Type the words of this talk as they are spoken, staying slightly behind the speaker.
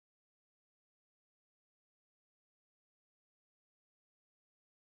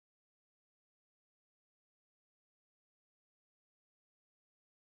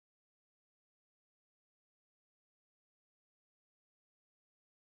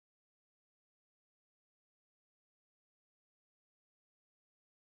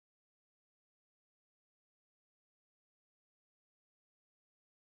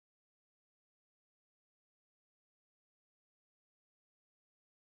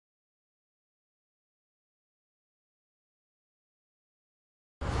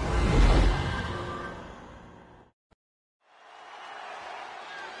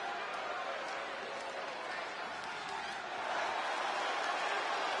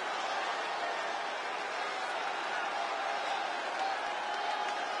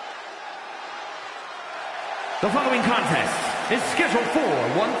The following contest is scheduled for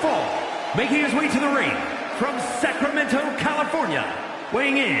one fall. Making his way to the ring from Sacramento, California,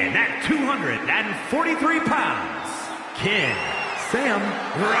 weighing in at 243 pounds, King Sam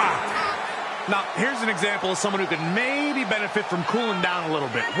Rock. Now, here's an example of someone who could maybe benefit from cooling down a little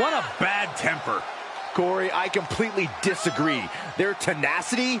bit. What a bad temper. Corey, I completely disagree. Their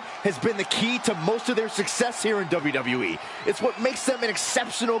tenacity has been the key to most of their success here in WWE. It's what makes them an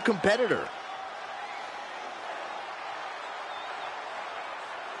exceptional competitor.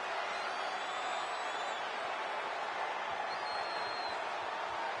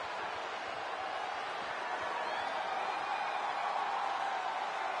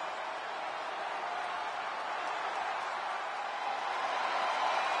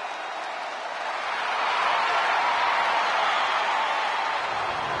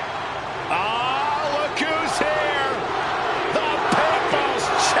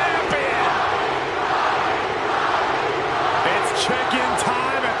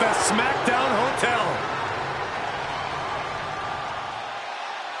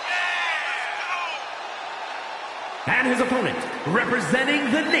 And his opponent,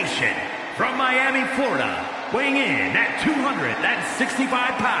 representing the nation, from Miami, Florida, weighing in at 265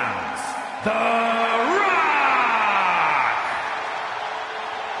 pounds, The Rock!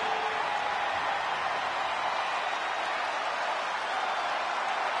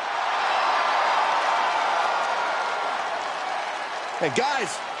 And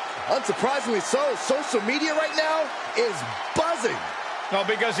guys, unsurprisingly so, social media right now is buzzing. No,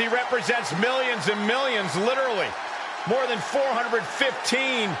 because he represents millions and millions, literally. More than 415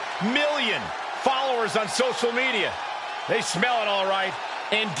 million followers on social media. They smell it all right.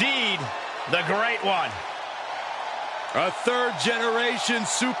 Indeed, the great one. A third-generation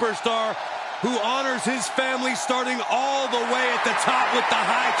superstar who honors his family starting all the way at the top with the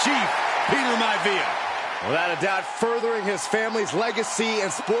High Chief, Peter Maivia. Without a doubt, furthering his family's legacy in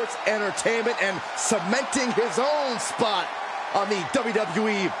sports entertainment and cementing his own spot on the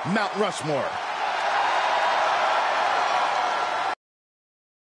WWE Mount Rushmore.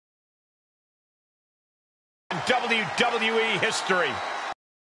 WWE history.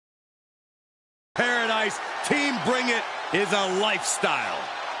 Paradise, Team Bring It is a lifestyle.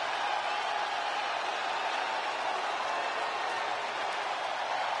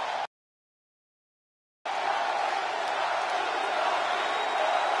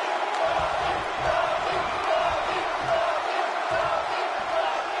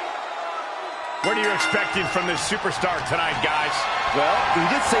 What are you expecting from this superstar tonight, guys? Well, he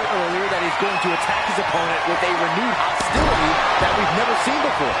did say earlier that he's going to attack his opponent with a renewed hostility that we've never seen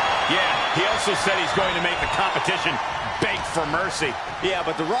before. Yeah, he also said he's going to make the competition beg for mercy. Yeah,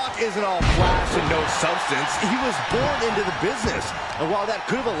 but The Rock isn't all flash and no substance. He was born into the business. And while that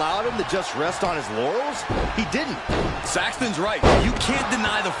could have allowed him to just rest on his laurels, he didn't. Saxton's right. You can't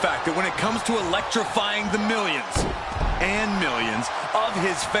deny the fact that when it comes to electrifying the millions and millions of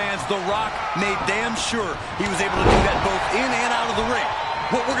his fans, The Rock made damn sure he was able to do that both in and out of the ring.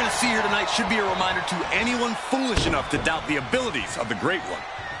 What we're going to see here tonight should be a reminder to anyone foolish enough to doubt the abilities of the Great One.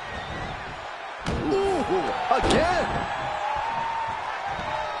 Ooh, again!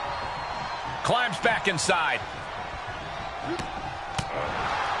 Climbs back inside.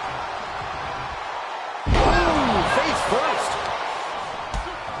 Ooh, face first.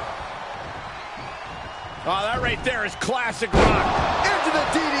 Oh, that right there is classic Rock. Into the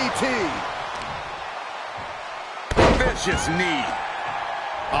DDT. Vicious knee.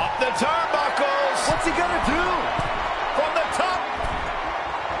 Up the turnbuckles. What's he gonna do? From the top.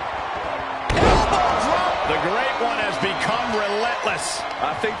 Elbow drop. The Great One has become relentless.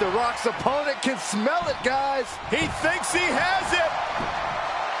 I think The Rock's opponent can smell it, guys. He thinks he has it.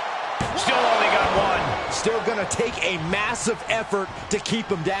 Still only got one. Still gonna take a massive effort to keep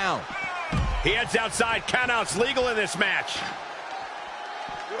him down. He heads outside. Countouts legal in this match.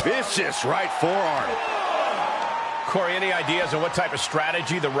 Vicious right forearm. Corey, any ideas on what type of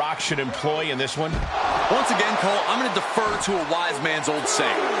strategy The Rock should employ in this one? Once again, Cole, I'm going to defer to a wise man's old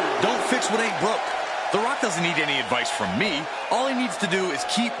saying. Don't fix what ain't broke. The Rock doesn't need any advice from me. All he needs to do is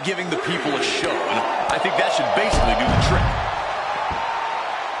keep giving the people a show, and I think that should basically do the trick.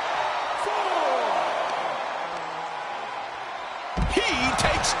 He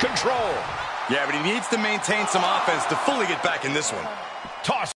takes control. Yeah, but he needs to maintain some offense to fully get back in this one.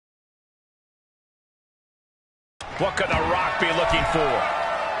 Toss. What could The Rock be looking for?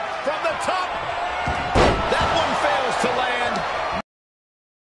 From the top. That one fails to land.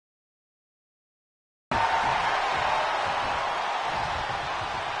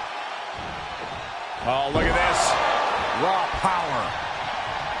 Oh, look at this. Raw power.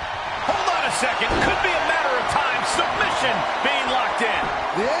 Hold on a a second. Could be a matter of time. Submission being locked in.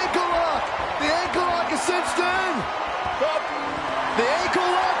 The ankle lock. The ankle lock is cinched in. The ankle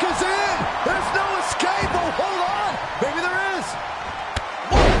lock is in. There's no escape. Oh, hold on. Maybe there is.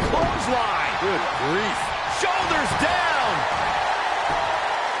 What a clothesline. Good grief. Shoulders down.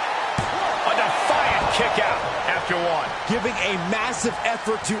 A defiant kick out after one. Giving a massive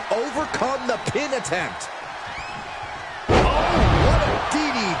effort to overcome the pin attempt. Oh, what a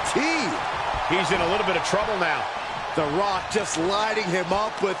DDT. He's in a little bit of trouble now. The Rock just lighting him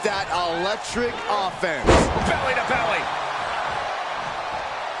up with that electric offense. Belly to belly.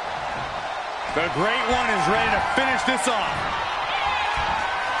 The Great One is ready to finish this off.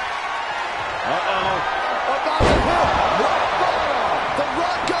 Uh-oh. About to hit. Rock bottom. The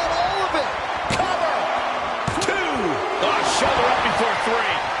Rock got all of it. Cover. 2. Oh, shoulder up before 3.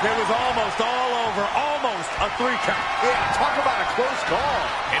 It was almost all over. Almost a 3 count. Yeah, talk about a close call.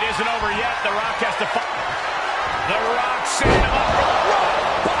 It isn't over yet. The Rock has to fight. The Rock setting him up for the rock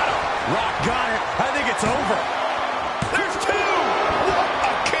bottom. Rock got it. I think it's over. There's 2. What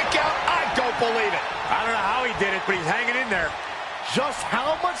a kick out. I don't believe it. I don't know how he did it, but he's hanging in there. Just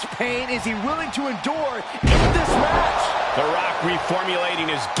how much pain is he willing to endure in this match? The Rock reformulating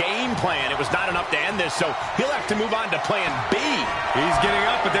his game plan. It was not enough to end this, so he'll have to move on to plan B. He's getting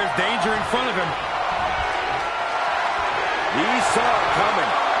up, but there's danger in front of him. He saw it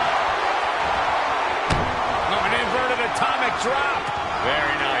coming. An inverted atomic drop.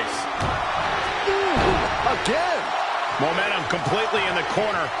 Very nice. Ooh, again. Momentum completely in the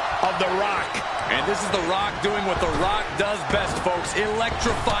corner of The Rock. And this is The Rock doing what The Rock does best, folks.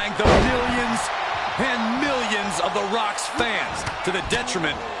 Electrifying the millions and millions of The Rock's fans to the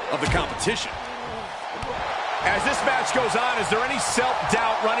detriment of the competition. As this match goes on, is there any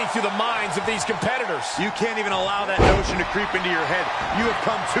self-doubt running through the minds of these competitors? You can't even allow that notion to creep into your head. You have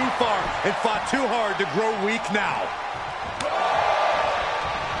come too far and fought too hard to grow weak now.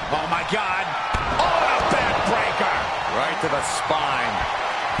 Oh, my God. Oh, a backbreaker. Right to the spine.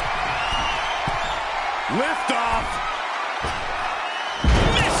 Lift off.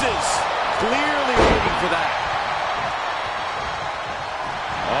 Misses. Clearly waiting for that.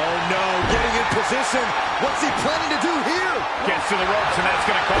 Oh, no. Getting in position. What's he planning to do here? Gets to the ropes, and that's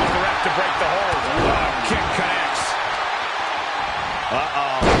going to cause the ref to break the hold. Kick connects.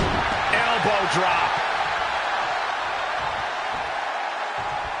 Uh-oh. Elbow drop.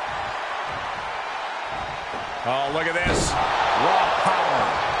 Oh, look at this. Raw power.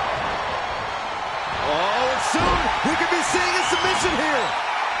 Oh, and soon we could be seeing a submission here.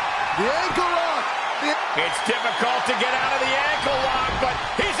 The ankle lock. It's difficult to get out of the ankle lock, but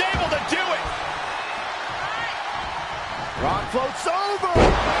he's able to do it. Rock floats over.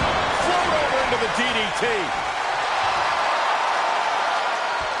 Float over into the DDT.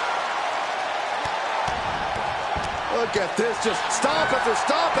 Look at this. Just stop after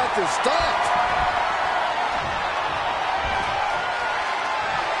stop after stop.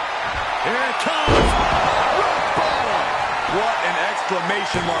 Here it comes. Rock bottom. What an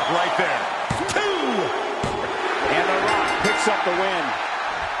exclamation mark right there. 2. And The Rock picks up the win.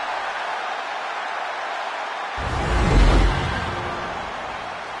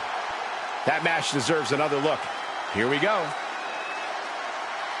 That match deserves another look. Here we go.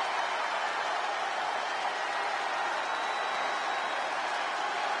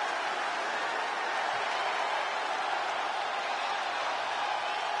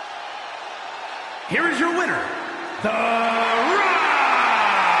 Here is your winner, The Rock!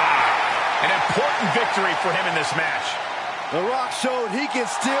 An important victory for him in this match. The Rock showed he can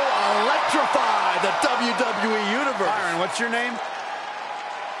still electrify the WWE Universe. Byron, what's your name?